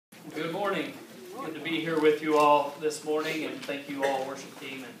Good morning. Good to be here with you all this morning, and thank you all, worship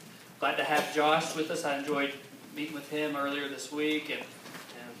team. And glad to have Josh with us. I enjoyed meeting with him earlier this week, and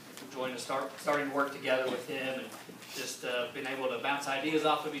enjoying starting to work together with him, and just been able to bounce ideas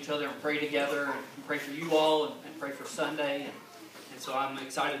off of each other and pray together, and pray for you all, and pray for Sunday. And so I'm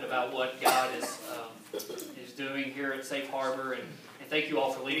excited about what God is doing here at Safe Harbor, and thank you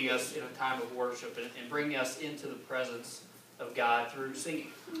all for leading us in a time of worship and bringing us into the presence of God through singing.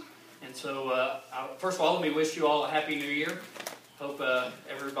 And so, first of all, let me wish you all a Happy New Year. Hope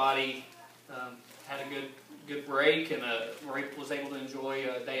everybody had a good break and was able to enjoy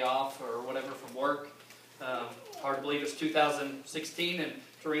a day off or whatever from work. Hard to believe it's 2016, and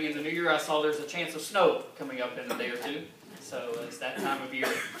to ring in the new year, I saw there's a chance of snow coming up in a day or two. So it's that time of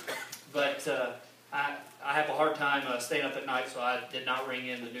year. But I have a hard time staying up at night, so I did not ring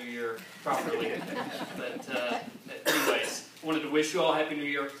in the new year properly. But anyways, I wanted to wish you all a Happy New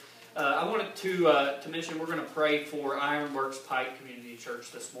Year. I wanted to mention we're going to pray for Ironworks Pike Community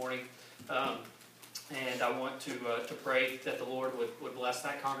Church this morning. And I want to pray that the Lord would bless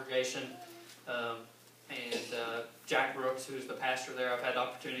that congregation. And Jack Brooks, who's the pastor there, I've had the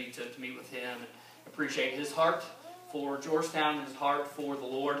opportunity to meet with him and appreciate his heart for Georgetown and his heart for the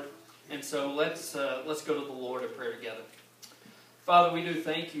Lord. And so let's go to the Lord in prayer together. Father, we do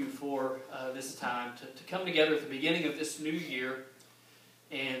thank you for this time to come together at the beginning of this new year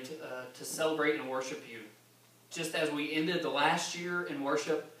and to celebrate and worship you. Just as we ended the last year in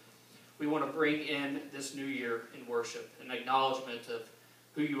worship, we want to bring in this new year in worship, an acknowledgement of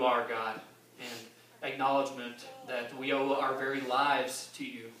who you are, God, and acknowledgement that we owe our very lives to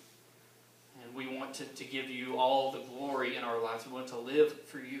you. And we want to give you all the glory in our lives. We want to live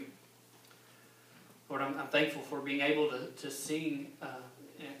for you. Lord, I'm thankful for being able to sing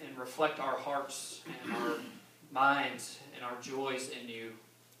and reflect our hearts and our minds and our joys in you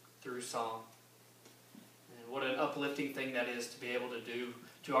through song. And what an uplifting thing that is to be able to do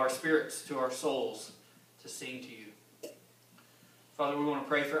to our spirits, to our souls, to sing to you. Father, we want to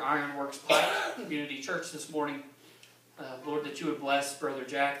pray for Ironworks Pike Community Church this morning. Lord, that you would bless Brother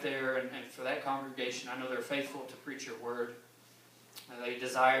Jack there and for that congregation. I know they're faithful to preach your word. They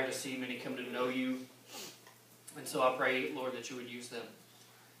desire to see many come to know you. And so I pray, Lord, that you would use them.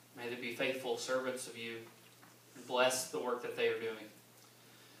 May they be faithful servants of you and bless the work that they are doing.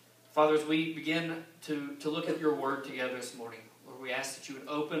 Father, as we begin to look at your word together this morning, Lord, we ask that you would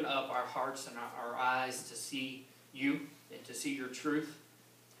open up our hearts and our eyes to see you and to see your truth.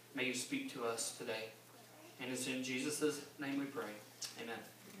 May you speak to us today. And it's in Jesus' name we pray. Amen.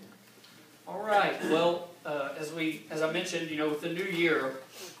 All right. Well, as I mentioned, with the new year,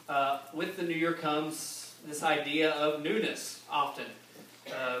 comes this idea of newness. Often,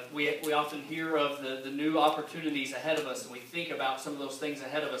 we often hear of the new opportunities ahead of us, and we think about some of those things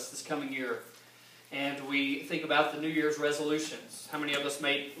ahead of us this coming year. And we think about the New Year's resolutions. How many of us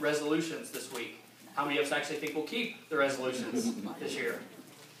made resolutions this week? How many of us actually think we'll keep the resolutions this year?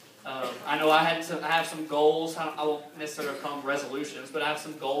 I know I have some goals. I won't necessarily call them resolutions, but I have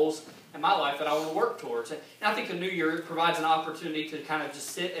some goals in my life that I want to work towards. And I think the new year provides an opportunity to kind of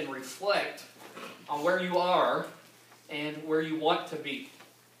just sit and reflect on where you are and where you want to be,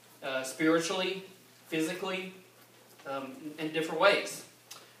 spiritually, physically, in different ways.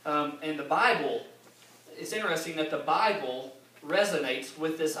 And the Bible, it's interesting that the Bible resonates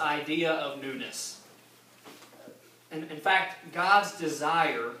with this idea of newness. And in fact, God's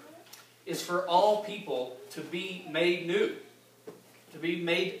desire is for all people to be made new. To be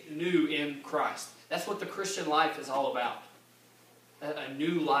made new in Christ. That's what the Christian life is all about. A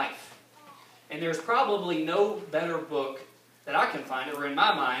new life. And there's probably no better book that I can find, or in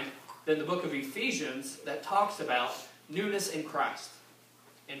my mind, than the book of Ephesians that talks about newness in Christ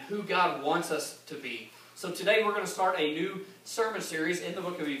and who God wants us to be. So today we're going to start a new sermon series in the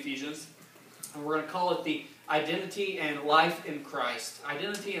book of Ephesians, and we're going to call it the Identity and Life in Christ.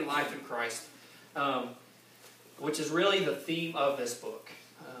 Identity and Life in Christ, which is really the theme of this book.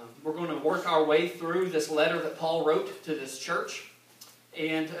 We're going to work our way through this letter that Paul wrote to this church.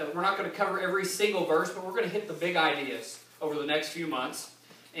 And we're not going to cover every single verse, but we're going to hit the big ideas over the next few months.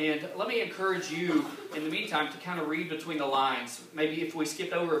 And let me encourage you, in the meantime, to kind of read between the lines. Maybe if we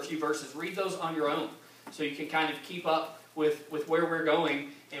skipped over a few verses, read those on your own so you can kind of keep up with where we're going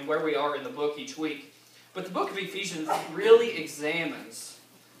and where we are in the book each week. But the book of Ephesians really examines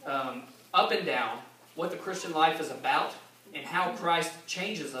up and down what the Christian life is about and how Christ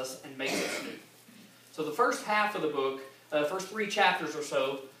changes us and makes us new. So the first half of the book, first 3 chapters or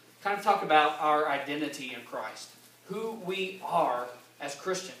so, kind of talk about our identity in Christ. Who we are as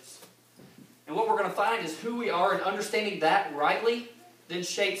Christians. And what we're going to find is who we are, and understanding that rightly then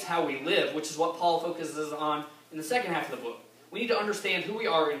shapes how we live, which is what Paul focuses on in the second half of the book. We need to understand who we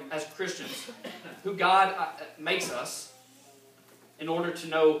are as Christians, who God makes us, in order to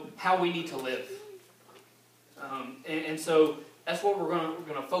know how we need to live. And so that's what we're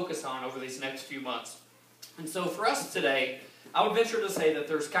going to focus on over these next few months. And so for us today, I would venture to say that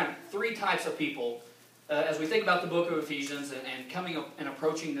there's kind of three types of people as we think about the book of Ephesians and coming up and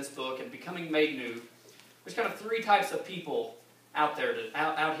approaching this book and becoming made new. There's kind of three types of people out here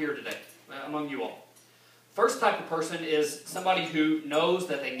today among you all. First type of person is somebody who knows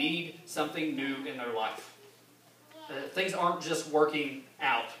that they need something new in their life. Things aren't just working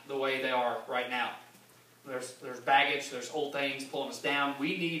out the way they are right now. There's baggage, there's old things pulling us down.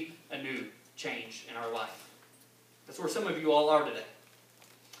 We need a new change in our life. That's where some of you all are today.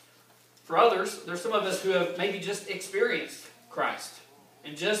 For others, there's some of us who have maybe just experienced Christ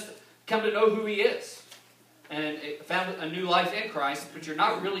and just come to know who He is and found a new life in Christ, but you're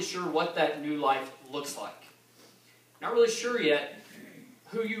not really sure what that new life looks like. Not really sure yet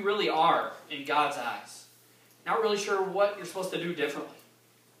who you really are in God's eyes. Not really sure what you're supposed to do differently.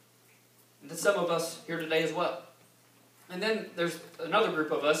 And that's some of us here today as well. And then there's another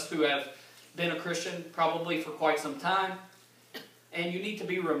group of us who have been a Christian probably for quite some time, and you need to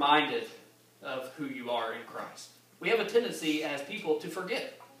be reminded of who you are in Christ. We have a tendency as people to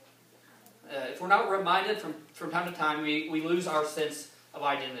forget. If we're not reminded from time to time, we lose our sense of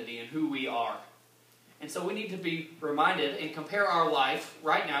identity and who we are. And so we need to be reminded and compare our life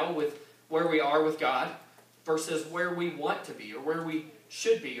right now with where we are with God versus where we want to be or where we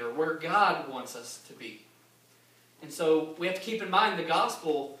should be or where God wants us to be. And so we have to keep in mind the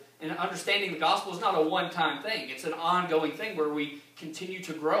gospel, and understanding the gospel is not a one-time thing. It's an ongoing thing where we continue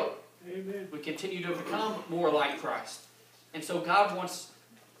to grow. Amen. We continue to become more like Christ. And so God wants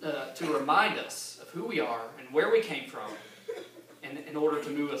to remind us of who we are and where we came from in order to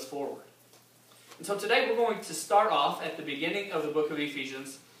move us forward. And so today we're going to start off at the beginning of the book of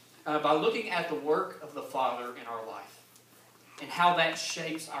Ephesians by looking at the work of the Father in our life and how that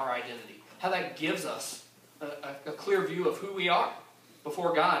shapes our identity, how that gives us a clear view of who we are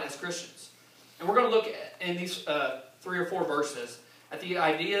before God as Christians. And we're going to look in these 3 or 4 verses at the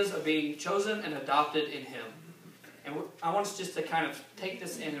ideas of being chosen and adopted in Him. And I want us just to kind of take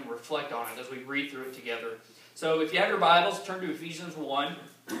this in and reflect on it as we read through it together. So if you have your Bibles, turn to Ephesians 1.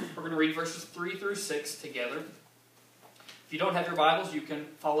 We're going to read verses 3 through 6 together. If you don't have your Bibles, you can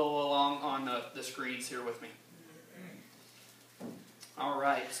follow along on the screens here with me. All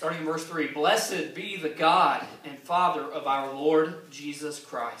right, starting in verse 3. Blessed be the God and Father of our Lord Jesus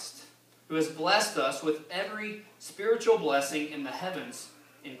Christ, who has blessed us with every spiritual blessing in the heavens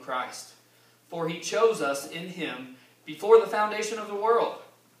in Christ. For He chose us in Him before the foundation of the world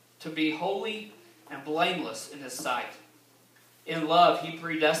to be holy and blameless in His sight. In love He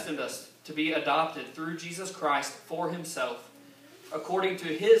predestined us to be adopted through Jesus Christ for Himself, according to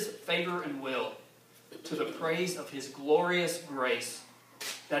His favor and will, to the praise of His glorious grace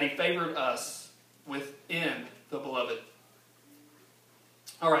that He favored us within the Beloved.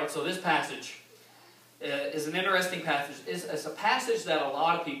 All right, so this passage is an interesting passage. It's a passage that a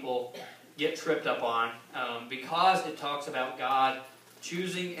lot of people get tripped up on because it talks about God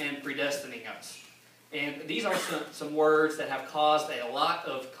choosing and predestining us. And these are some words that have caused a lot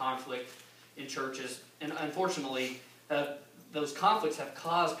of conflict in churches. And unfortunately, those conflicts have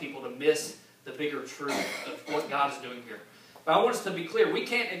caused people to miss the bigger truth of what God is doing here. But I want us to be clear, we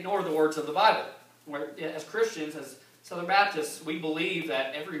can't ignore the words of the Bible. As Christians, as Southern Baptists, we believe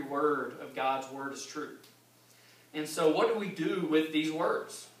that every word of God's Word is true. And so what do we do with these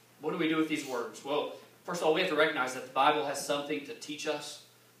words? What do we do with these words? Well, first of all, we have to recognize that the Bible has something to teach us,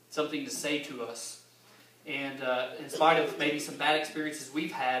 something to say to us. And in spite of maybe some bad experiences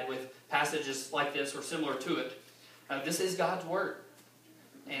we've had with passages like this or similar to it, this is God's Word.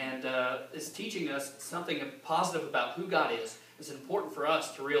 And it's teaching us something positive about who God is. It's important for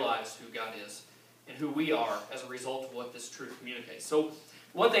us to realize who God is and who we are as a result of what this truth communicates. So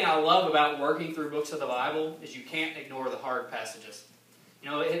one thing I love about working through books of the Bible is you can't ignore the hard passages. You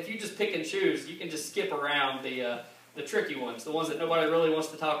know, if you just pick and choose, you can just skip around the tricky ones, the ones that nobody really wants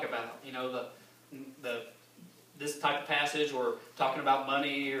to talk about. You know, this type of passage, or talking about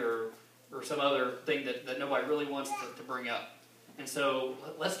money, or some other thing that nobody really wants to bring up. And so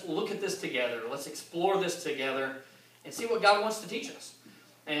let's look at this together. Let's explore this together and see what God wants to teach us.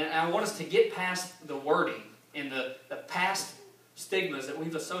 And I want us to get past the wording and the past stigmas that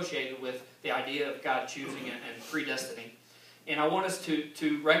we've associated with the idea of God choosing and predestining. And I want us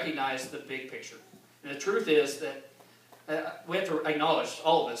to recognize the big picture. And the truth is that we have to acknowledge,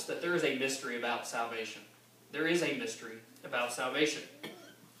 all of us, that there is a mystery about salvation. There is a mystery. about salvation.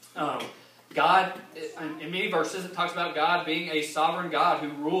 God, in many verses, it talks about God being a sovereign God who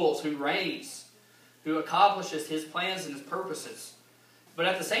rules, who reigns, who accomplishes His plans and His purposes. But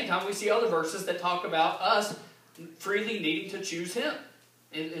at the same time, we see other verses that talk about us freely needing to choose Him.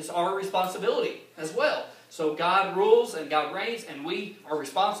 It's our responsibility as well. So God rules and God reigns, and we are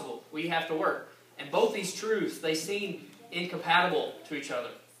responsible. We have to work. And both these truths, they seem incompatible to each other.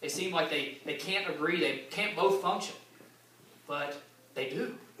 They seem like they can't agree. They can't both function. But they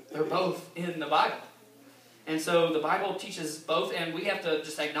do. They're both in the Bible. And so the Bible teaches both, and we have to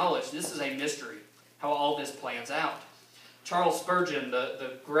just acknowledge this is a mystery, how all this plans out. Charles Spurgeon,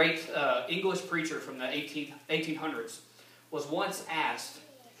 the great English preacher from the 1800s, was once asked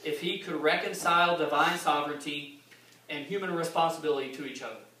if he could reconcile divine sovereignty and human responsibility to each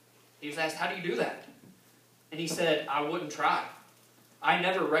other. He was asked, how do you do that? And he said, I wouldn't try. I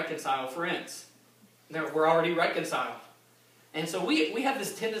never reconcile friends. We're already reconciled. And so we have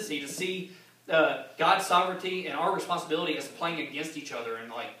this tendency to see God's sovereignty and our responsibility as playing against each other,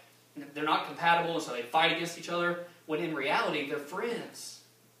 and like they're not compatible, and so they fight against each other, when in reality they're friends.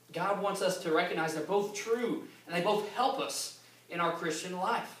 God wants us to recognize they're both true, and they both help us in our Christian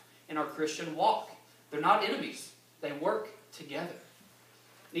life, in our Christian walk. They're not enemies. They work together.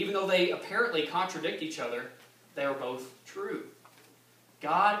 And even though they apparently contradict each other, they are both true.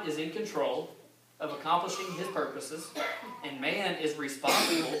 God is in control of accomplishing His purposes, and man is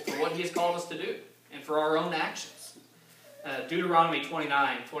responsible for what He has called us to do and for our own actions. Deuteronomy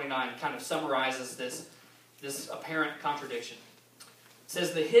 29:29 kind of summarizes this apparent contradiction. It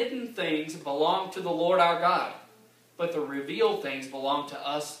says, the hidden things belong to the Lord our God, but the revealed things belong to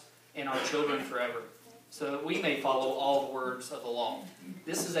us and our children forever, so that we may follow all the words of the law.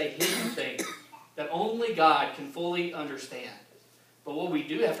 This is a hidden thing that only God can fully understand. But what we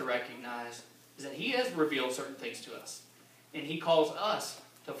do have to recognize is that He has revealed certain things to us. And He calls us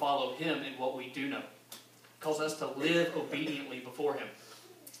to follow Him in what we do know. He calls us to live obediently before Him.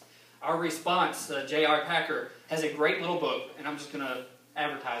 Our response, J.R. Packer, has a great little book, and I'm just going to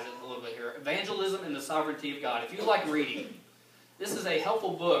advertise it a little bit here. Evangelism and the Sovereignty of God. If you like reading, this is a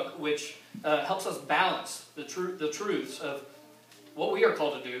helpful book which helps us balance the truths of what we are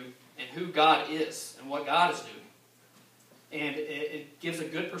called to do and who God is and what God is doing. And it gives a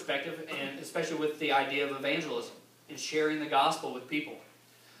good perspective, and especially with the idea of evangelism and sharing the gospel with people.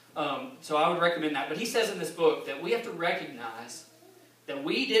 So I would recommend that. But he says in this book that we have to recognize that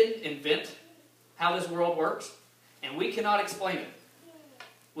we didn't invent how this world works, and we cannot explain it.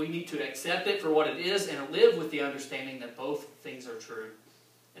 We need to accept it for what it is and live with the understanding that both things are true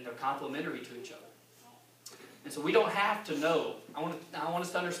and they're complementary to each other. And so we don't have to know. I want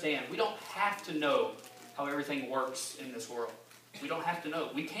us to understand, we don't have to know how everything works in this world. We don't have to know.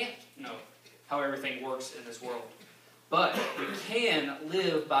 We can't know how everything works in this world. But we can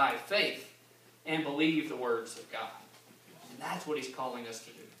live by faith and believe the words of God. And that's what He's calling us to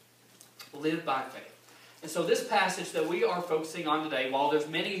do. Live by faith. And so this passage that we are focusing on today, while there's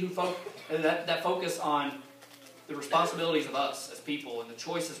many who that focus on the responsibilities of us as people and the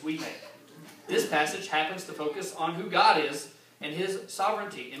choices we make, this passage happens to focus on who God is and His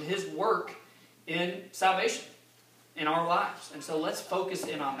sovereignty and His work in salvation in our lives. And so let's focus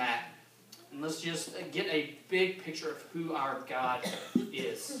in on that. And let's just get a big picture of who our God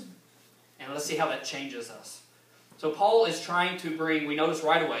is. And let's see how that changes us. So Paul is trying to bring, we notice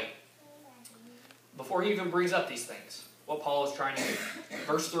right away, before he even brings up these things, what Paul is trying to do.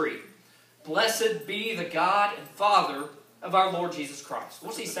 Verse 3. Blessed be the God and Father of our Lord Jesus Christ.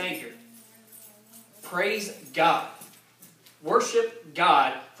 What's he saying here? Praise God. Worship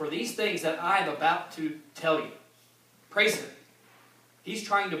God for these things that I am about to tell you. Praise Him. He's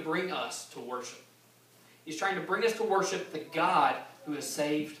trying to bring us to worship. He's trying to bring us to worship the God who has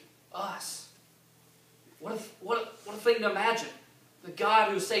saved us. What a thing to imagine. The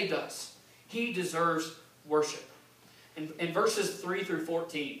God who saved us. He deserves worship. In verses 3 through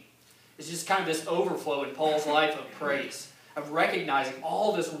 14, it's just kind of this overflow in Paul's life of praise, of recognizing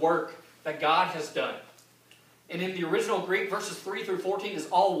all this work that God has done. And in the original Greek, verses 3 through 14 is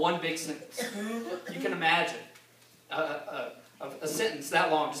all one big sentence. You can imagine a sentence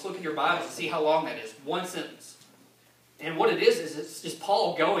that long. Just look in your Bible and see how long that is. One sentence. And what it is it's just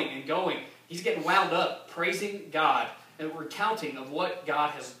Paul going and going. He's getting wound up, praising God, and recounting of what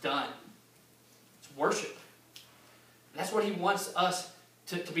God has done. It's worship. And that's what he wants us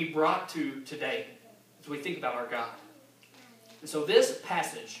to be brought to today as we think about our God. And so this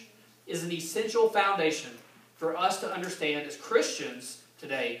passage is an essential foundation for us to understand as Christians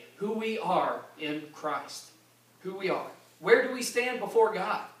today who we are in Christ. Who we are. Where do we stand before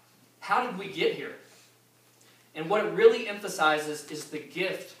God? How did we get here? And what it really emphasizes is the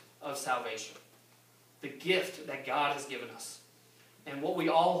gift of salvation. The gift that God has given us. And what we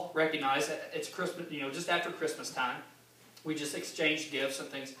all recognize, it's Christmas, just after Christmas time, we just exchange gifts and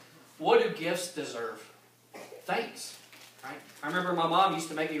things. What do gifts deserve? Thanks. Right? I remember my mom used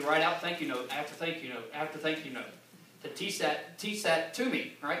to make me write out thank you note after thank you note after thank you note. To teach that to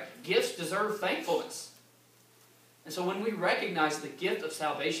me, right? Gifts deserve thankfulness. And so when we recognize the gift of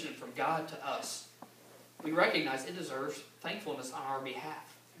salvation from God to us, we recognize it deserves thankfulness on our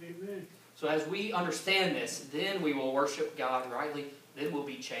behalf. Amen. So as we understand this, then we will worship God rightly, then we'll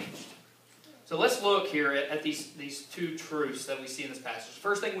be changed. So let's look here at these two truths that we see in this passage.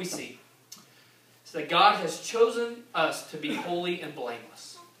 First thing we see is that God has chosen us to be holy and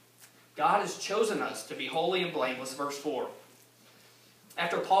blameless. God has chosen us to be holy and blameless, verse 4.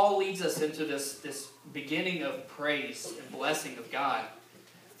 After Paul leads us into this beginning of praise and blessing of God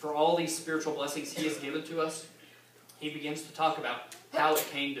for all these spiritual blessings He has given to us, he begins to talk about how it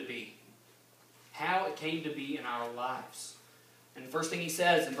came to be. How it came to be in our lives. And the first thing he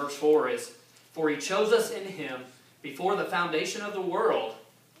says in verse 4 is, "For He chose us in Him before the foundation of the world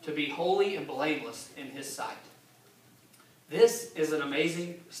to be holy and blameless in His sight." This is an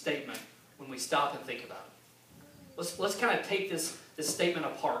amazing statement when we stop and think about it. Let's kind of take this statement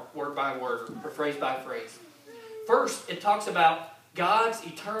apart, word by word, or phrase by phrase. First, it talks about God's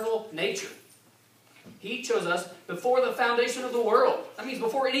eternal nature. He chose us before the foundation of the world. That means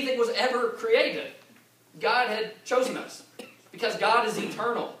before anything was ever created, God had chosen us. Because God is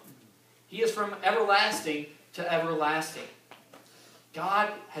eternal. He is from everlasting to everlasting.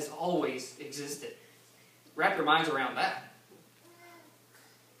 God has always existed. Wrap your minds around that.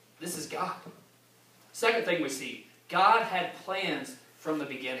 This is God. Second thing we see, God had plans from the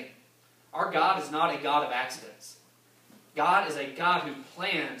beginning. Our God is not a God of accidents. God is a God who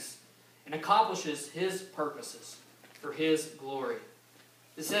plans and accomplishes His purposes for His glory.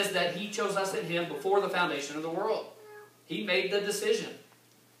 It says that He chose us in Him before the foundation of the world. He made the decision.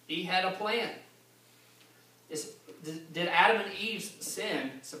 He had a plan. Did Adam and Eve's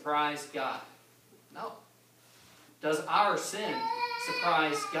sin surprise God? No. Does our sin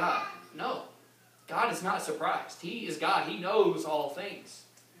surprise God? No. God is not surprised. He is God. He knows all things.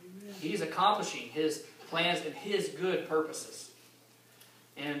 He is accomplishing His plans and His good purposes.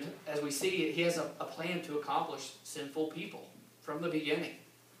 And as we see, He has a plan to accomplish sinful people from the beginning.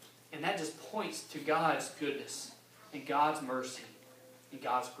 And that just points to God's goodness and God's mercy and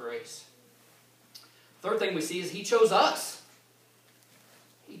God's grace. Third thing we see is He chose us.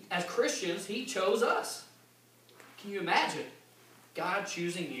 As Christians, He chose us. Can you imagine God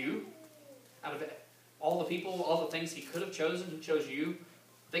choosing you out of all the people, all the things He could have chosen? He chose you.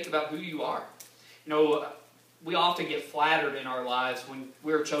 Think about who you are. We often get flattered in our lives when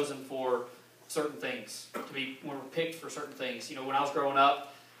we're chosen for certain things, when we're picked for certain things. When I was growing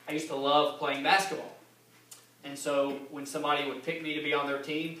up, I used to love playing basketball. And so when somebody would pick me to be on their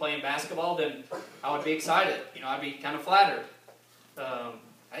team playing basketball, then I would be excited. I'd be kind of flattered.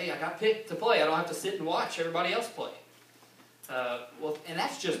 Hey, I got picked to play. I don't have to sit and watch everybody else play. And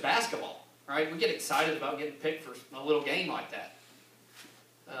that's just basketball, right? We get excited about getting picked for a little game like that.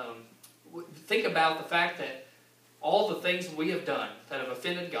 Think about the fact that all the things we have done that have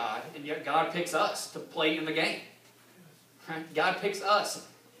offended God, and yet God picks us to play in the game. Right? God picks us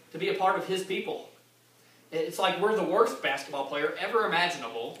to be a part of His people. It's like we're the worst basketball player ever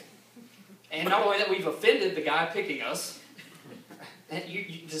imaginable. And not only that, we've offended the guy picking us. And you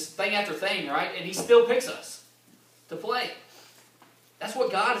just thing after thing, right? And He still picks us to play. That's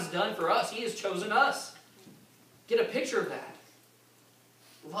what God has done for us. He has chosen us. Get a picture of that.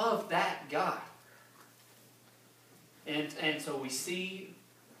 Love that God. And so we see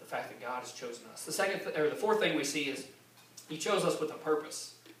the fact that God has chosen us. The fourth thing we see is He chose us with a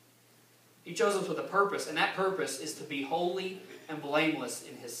purpose. He chose us with a purpose, and that purpose is to be holy and blameless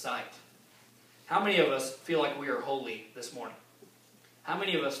in His sight. How many of us feel like we are holy this morning? How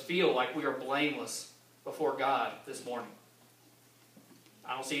many of us feel like we are blameless before God this morning?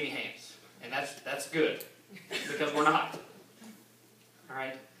 I don't see any hands, and that's good, because we're not. All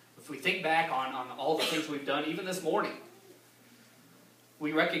right? If we think back on all the things we've done, even this morning,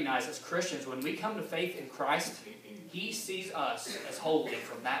 we recognize as Christians, when we come to faith in Christ, He sees us as holy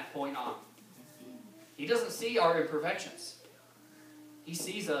from that point on. He doesn't see our imperfections. He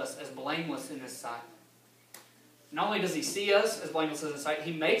sees us as blameless in His sight. Not only does He see us as blameless in His sight,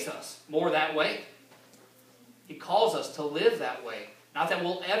 He makes us more that way. He calls us to live that way. Not that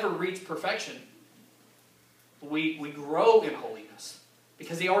we'll ever reach perfection. We grow in holiness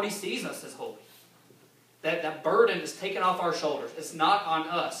because He already sees us as holy. That burden is taken off our shoulders. It's not on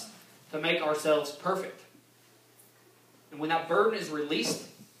us to make ourselves perfect. And when that burden is released,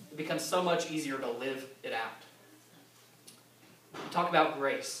 it becomes so much easier to live it out. You talk about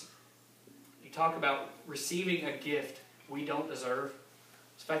grace. You talk about receiving a gift we don't deserve.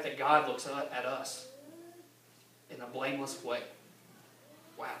 It's the fact that God looks at us in a blameless way.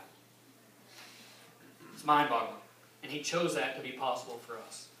 Wow. It's mind-boggling. And He chose that to be possible for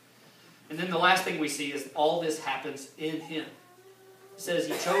us. And then the last thing we see is all this happens in Him. It says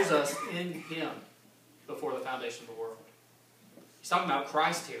He chose us in Him before the foundation of the world. He's talking about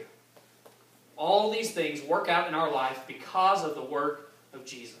Christ here. All these things work out in our life because of the work of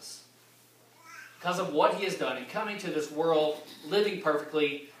Jesus. Because of what He has done in coming to this world, living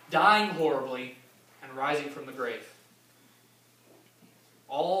perfectly, dying horribly, and rising from the grave.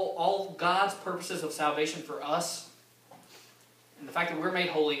 All God's purposes of salvation for us, and the fact that we're made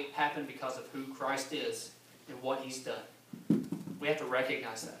holy, happen because of who Christ is and what He's done. We have to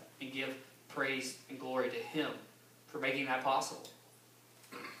recognize that and give praise and glory to Him for making that possible.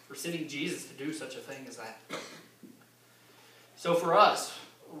 For sending Jesus to do such a thing as that. So for us,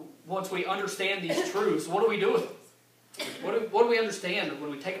 once we understand these truths, what do we do with them? What do we understand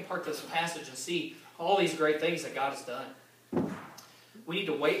when we take apart this passage and see all these great things that God has done? We need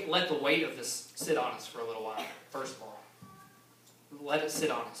to let the weight of this sit on us for a little while, first of all. Let it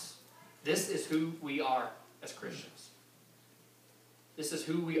sit on us. This is who we are as Christians. This is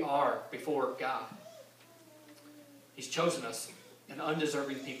who we are before God. He's chosen us, an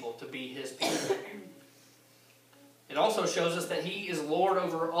undeserving people, to be His people. It also shows us that He is Lord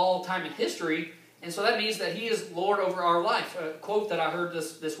over all time and history, and so that means that He is Lord over our life. A quote that I heard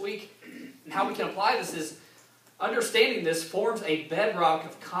this week, and how we can apply this is, understanding this forms a bedrock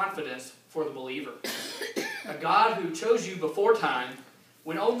of confidence for the believer. A God who chose you before time,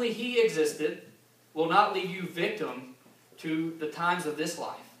 when only He existed, will not leave you victim to the times of this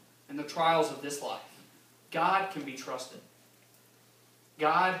life and the trials of this life. God can be trusted.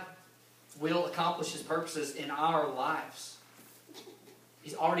 God will accomplish His purposes in our lives.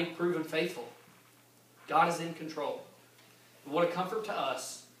 He's already proven faithful. God is in control. And what a comfort to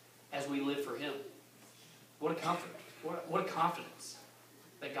us as we live for Him. What a comfort. What a confidence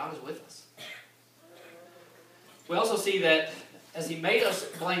that God is with us. We also see that as He made us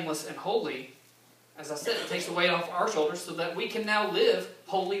blameless and holy, as I said, it takes the weight off our shoulders so that we can now live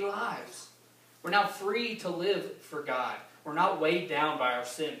holy lives. We're now free to live for God. We're not weighed down by our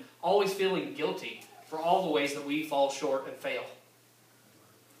sin, always feeling guilty for all the ways that we fall short and fail.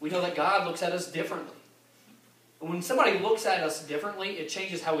 We know that God looks at us differently. And when somebody looks at us differently, it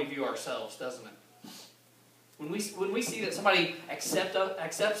changes how we view ourselves, doesn't it? When we see that somebody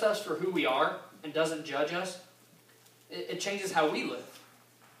accepts us for who we are and doesn't judge us, it changes how we live.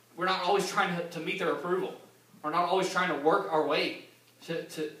 We're not always trying to meet their approval. We're not always trying to work our way to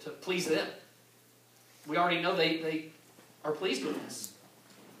please them. We already know they are pleased with us.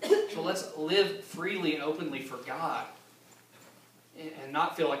 So let's live freely and openly for God and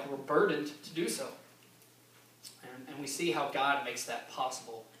not feel like we're burdened to do so. And we see how God makes that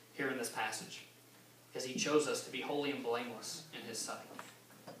possible here in this passage, because He chose us to be holy and blameless in His sight.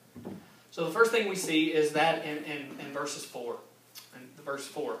 So the first thing we see is that in verses 4. In verse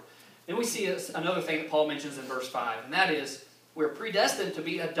 4. Then we see another thing that Paul mentions in verse 5, and that is we're predestined to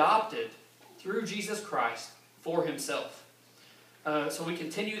be adopted through Jesus Christ for Himself. So we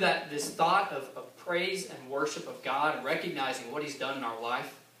continue this thought of praise and worship of God and recognizing what He's done in our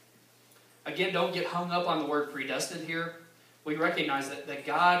life. Again, don't get hung up on the word predestined here. We recognize that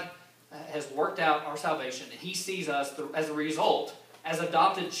God has worked out our salvation, and He sees us as a result as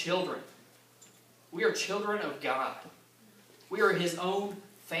adopted children. We are children of God. We are His own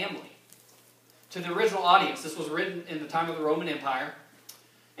family. To the original audience, this was written in the time of the Roman Empire.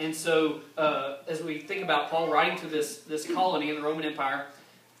 And so, as we think about Paul writing to this colony in the Roman Empire,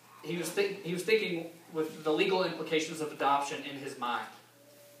 he was thinking with the legal implications of adoption in his mind.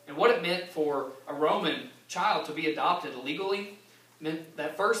 And what it meant for a Roman child to be adopted legally meant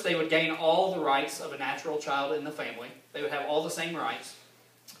that first they would gain all the rights of a natural child in the family. They would have all the same rights.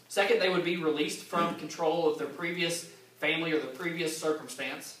 Second, they would be released from control of their previous family or their previous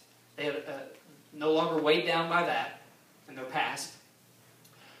circumstance. They had no longer weighed down by that in their past.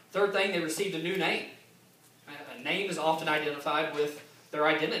 Third thing, they received a new name. A name is often identified with their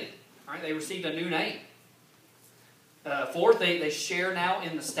identity. Right? They received a new name. Fourth, they share now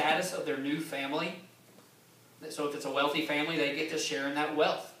in the status of their new family. So if it's a wealthy family, they get to share in that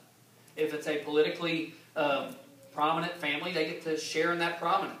wealth. If it's a politically prominent family, they get to share in that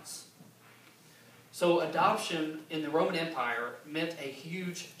prominence. So adoption in the Roman Empire meant a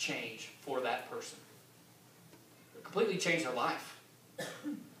huge change for that person. It completely changed their life.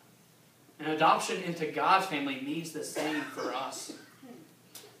 And adoption into God's family means the same for us.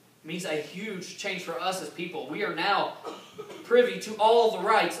 It means a huge change for us as people. We are now privy to all the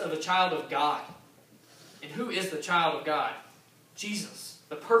rights of a child of God. And who is the child of God? Jesus,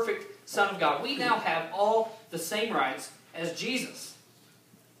 the perfect Son of God. We now have all the same rights as Jesus.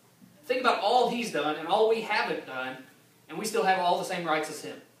 Think about all He's done and all we haven't done, and we still have all the same rights as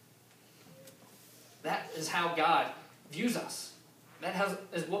Him. That is how God views us. That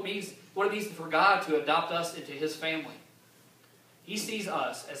is what it means for God to adopt us into His family. He sees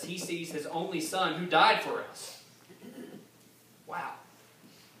us as He sees His only Son who died for us. Wow.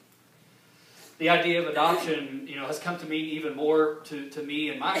 The idea of adoption, has come to mean even more to me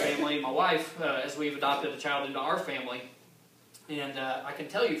and my family, my wife, as we've adopted a child into our family. And I can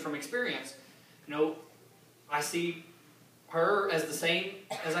tell you from experience, I see her as the same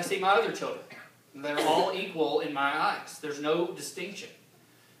as I see my other children. They're all equal in my eyes. There's no distinction.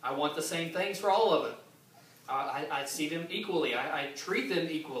 I want the same things for all of them. I see them equally. I treat them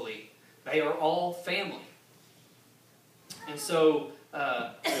equally. They are all family. And so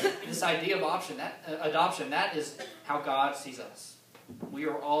this idea of adoption, that is how God sees us. We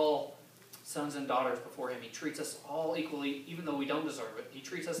are all sons and daughters before Him. He treats us all equally, even though we don't deserve it. He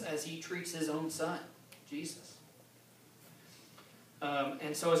treats us as He treats His own Son, Jesus.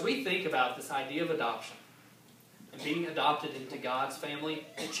 And so as we think about this idea of adoption and being adopted into God's family,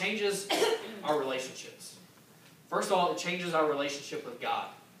 it changes our relationships. First of all, it changes our relationship with God.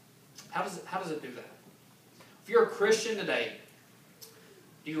 How does it do that? If you're a Christian today,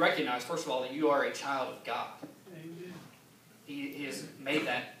 do you recognize, first of all, that you are a child of God? Amen. He has made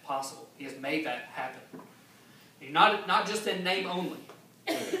that possible. He has made that happen. Not just in name only.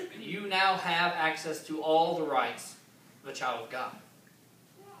 You now have access to all the rights of a child of God.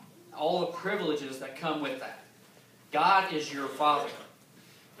 All the privileges that come with that. God is your Father.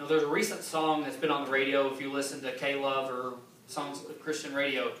 There's a recent song that's been on the radio, if you listen to K-Love or songs of Christian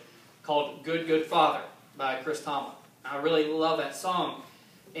radio, called Good, Good Father by Chris Tomlin. I really love that song.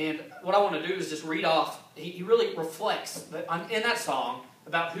 And what I want to do is just read off. He really reflects in that song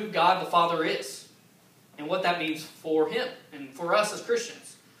about who God the Father is and what that means for Him and for us as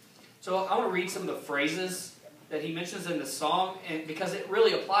Christians. So I want to read some of the phrases that he mentions in this song, and because it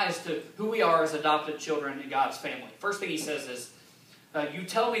really applies to who we are as adopted children in God's family. First thing he says is, you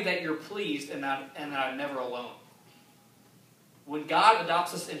tell me that you're pleased and that I'm never alone. When God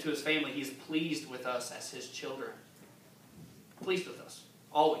adopts us into His family, He's pleased with us as His children. Pleased with us.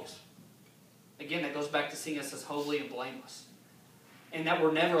 Always. Again, that goes back to seeing us as holy and blameless. And that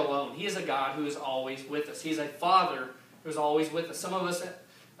we're never alone. He is a God who is always with us. He is a Father who is always with us. Some of us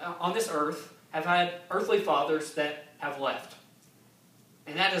on this earth have had earthly fathers that have left.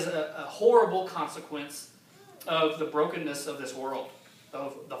 And that is a horrible consequence of the brokenness of this world,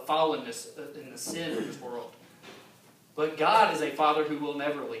 of the fallenness and the sin of this world. But God is a Father who will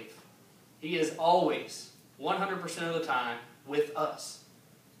never leave. He is always, 100% of the time, with us.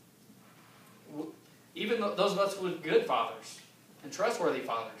 Even those of us with good fathers and trustworthy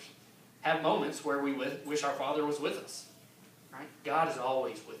fathers have moments where we wish our Father was with us. Right? God is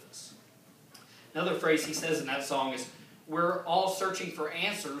always with us. Another phrase he says in that song is, we're all searching for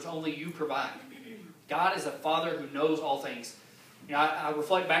answers only you provide. God is a Father who knows all things. I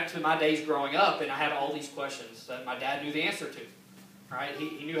reflect back to my days growing up, and I had all these questions that my dad knew the answer to. Right?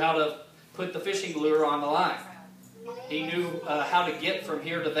 He knew how to put the fishing lure on the line. He knew how to get from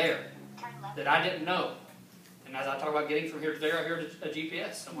here to there that I didn't know. And as I talk about getting from here to there, I heard a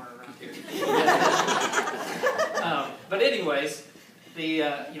GPS somewhere around here. But anyways,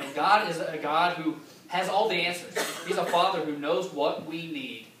 God is a God who has all the answers. He's a Father who knows what we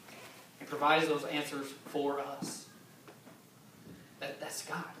need and provides those answers for us. That's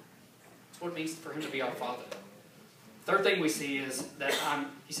God. That's what it means for Him to be our Father. Third thing we see is that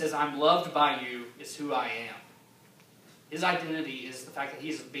He says, I'm loved by you is who I am. His identity is the fact that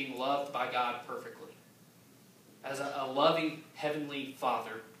He's being loved by God perfectly. As a loving Heavenly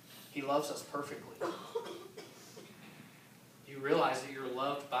Father, He loves us perfectly. You realize that you're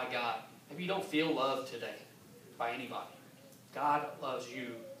loved by God. Maybe you don't feel loved today by anybody. God loves you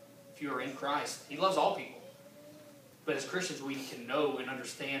if you are in Christ. He loves all people. But as Christians, we can know and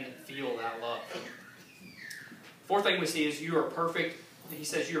understand and feel that love. Fourth thing we see is you are perfect. He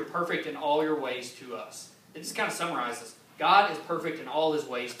says you are perfect in all your ways to us. It just kind of summarizes. God is perfect in all His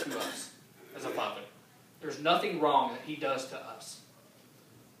ways to us as a Father. There's nothing wrong that He does to us.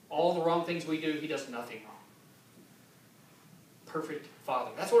 All the wrong things we do, He does nothing wrong. Perfect Father.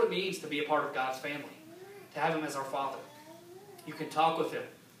 That's what it means to be a part of God's family. To have Him as our Father. You can talk with Him.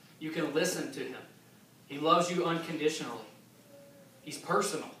 You can listen to Him. He loves you unconditionally. He's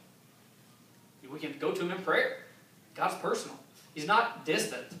personal. We can go to him in prayer. God's personal. He's not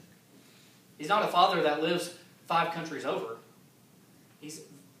distant. He's not a father that lives 5 countries over.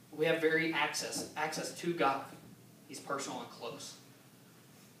 We have very access to God. He's personal and close.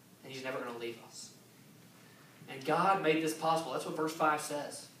 And he's never going to leave us. And God made this possible. That's what verse 5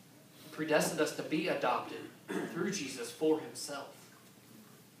 says. He predestined us to be adopted through Jesus for himself.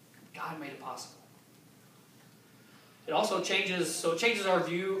 God made it possible. It also changes our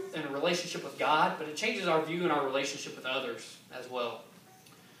view in a relationship with God, but it changes our view in our relationship with others as well.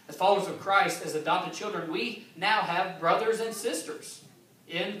 As followers of Christ, as adopted children, we now have brothers and sisters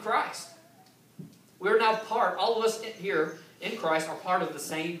in Christ. We're now all of us here in Christ are part of the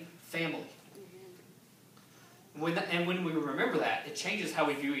same family. And when we remember that, it changes how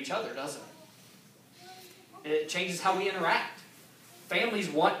we view each other, doesn't it? It changes how we interact. Families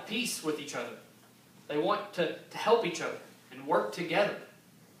want peace with each other. They want to help each other and work together.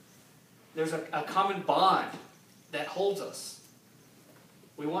 There's a common bond that holds us.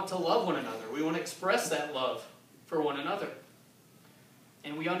 We want to love one another. We want to express that love for one another.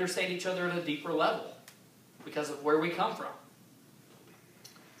 And we understand each other at a deeper level because of where we come from.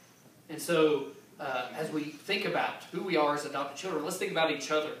 And so, as we think about who we are as adopted children, let's think about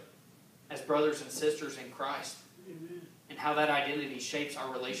each other as brothers and sisters in Christ. Amen. And how that identity shapes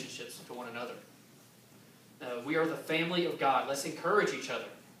our relationships to one another. We are the family of God. Let's encourage each other.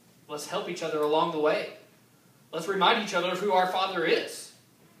 Let's help each other along the way. Let's remind each other of who our Father is,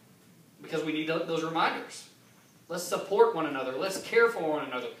 because we need those reminders. Let's support one another. Let's care for one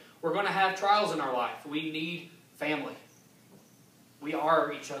another. We're going to have trials in our life. We need family. We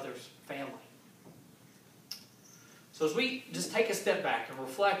are each other's family. So as we just take a step back and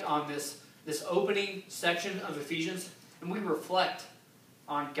reflect on this opening section of Ephesians, and we reflect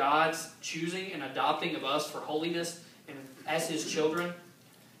on God's choosing and adopting of us for holiness and as his children,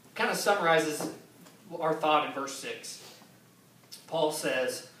 kind of summarizes our thought in verse 6. Paul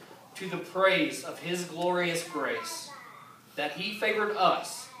says, "To the praise of his glorious grace that he favored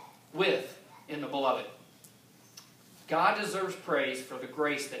us with in the beloved." God deserves praise for the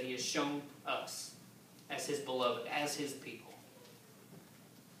grace that he has shown us as his beloved, as his people.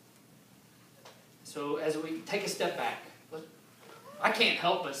 So as we take a step back, I can't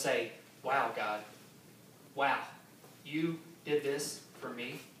help but say, wow, God. Wow. You did this for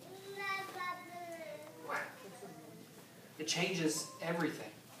me. Wow. It changes everything.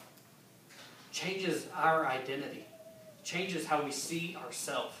 It changes our identity. It changes how we see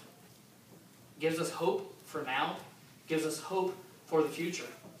ourselves. It gives us hope for now. It gives us hope for the future.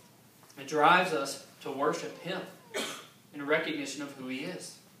 It drives us to worship him in recognition of who he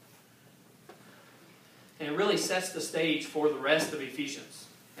is. And it really sets the stage for the rest of Ephesians.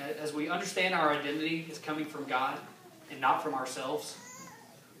 As we understand our identity is coming from God and not from ourselves,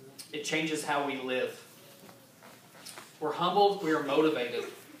 it changes how we live. We're humbled, we are motivated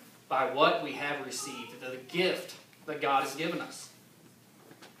by what we have received, the gift that God has given us.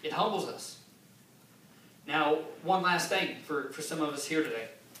 It humbles us. Now, one last thing for some of us here today.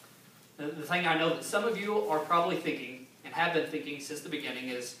 The thing I know that some of you are probably thinking, and have been thinking since the beginning,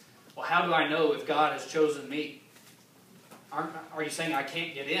 is, well, how do I know if God has chosen me? Are you saying I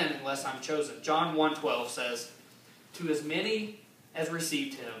can't get in unless I'm chosen? John 1:12 says, "To as many as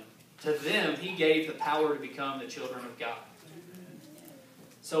received him, to them he gave the power to become the children of God."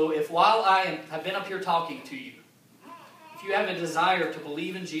 So if while I have been up here talking to you, if you have a desire to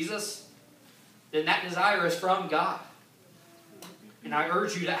believe in Jesus, then that desire is from God. And I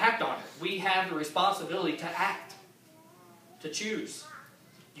urge you to act on it. We have the responsibility to act, to choose.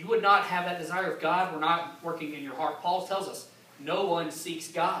 You would not have that desire if God were not working in your heart. Paul tells us, no one seeks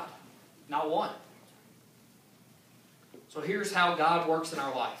God. Not one. So here's how God works in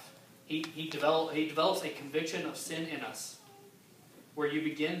our life. He develops a conviction of sin in us, where you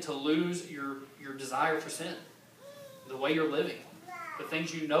begin to lose your desire for sin, the way you're living, the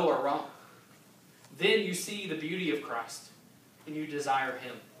things you know are wrong. Then you see the beauty of Christ, and you desire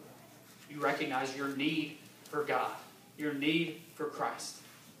him. You recognize your need for God, your need for Christ.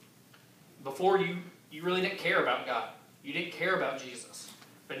 Before you really didn't care about God. You didn't care about Jesus.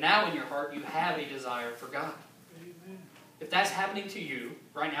 But now in your heart, you have a desire for God. Amen. If that's happening to you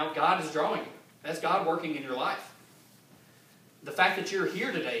right now, God is drawing you. That's God working in your life. The fact that you're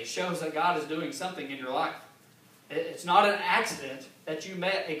here today shows that God is doing something in your life. It's not an accident that you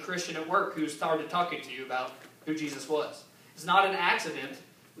met a Christian at work who started talking to you about who Jesus was. It's not an accident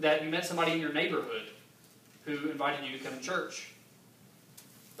that you met somebody in your neighborhood who invited you to come to church.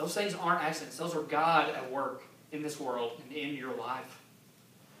 Those things aren't accidents. Those are God at work in this world and in your life.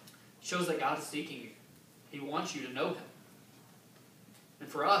 It shows that God is seeking you. He wants you to know him. And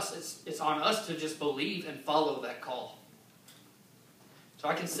for us, it's on us to just believe and follow that call. So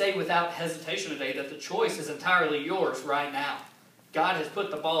I can say without hesitation today that the choice is entirely yours right now. God has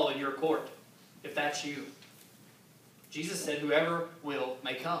put the ball in your court, if that's you. Jesus said, whoever will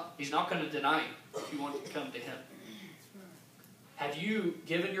may come. He's not going to deny you if you want to come to Him. Have you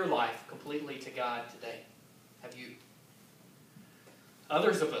given your life completely to God today? Have you?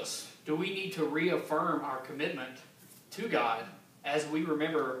 Others of us, do we need to reaffirm our commitment to God as we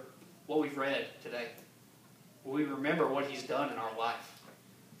remember what we've read today? Will we remember what He's done in our life?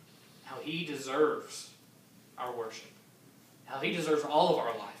 How He deserves our worship. How He deserves all of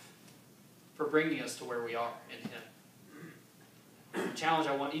our life for bringing us to where we are in Him. The challenge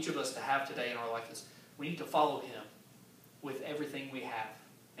I want each of us to have today in our life is we need to follow Him with everything we have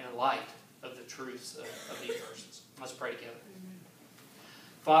in light of the truths of these verses. Let's pray together.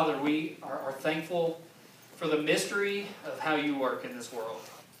 Father, we are thankful for the mystery of how you work in this world.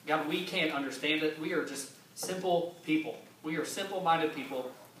 God, we can't understand it. We are just simple people. We are simple-minded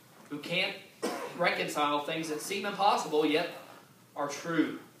people who can't reconcile things that seem impossible yet are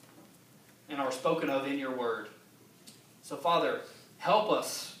true and are spoken of in your word. So, Father, help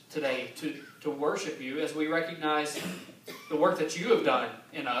us today to worship you as we recognize the work that you have done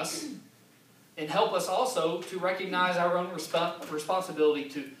in us. And help us also to recognize our own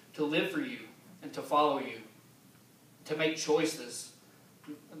responsibility to live for you and to follow you. To make choices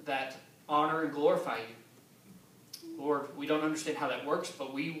that honor and glorify you. Lord, we don't understand how that works,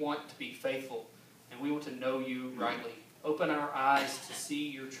 but we want to be faithful and we want to know you rightly. Open our eyes to see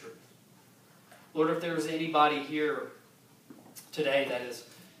your truth. Lord, if there is anybody here today that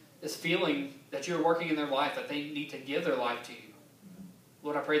is feeling that you're working in their life, that they need to give their life to you,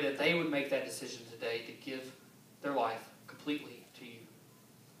 Lord, I pray that they would make that decision today to give their life completely to you.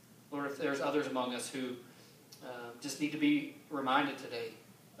 Lord, if there's others among us who just need to be reminded today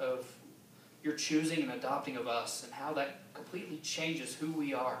of your choosing and adopting of us and how that completely changes who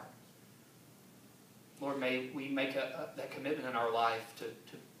we are. Lord, may we make that commitment in our life to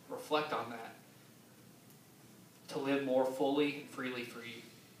reflect on that, to live more fully and freely for you.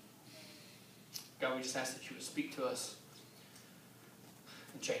 God, we just ask that you would speak to us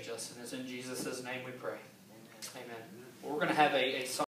and change us. And it's in Jesus' name we pray. Amen. Well, we're going to have a song.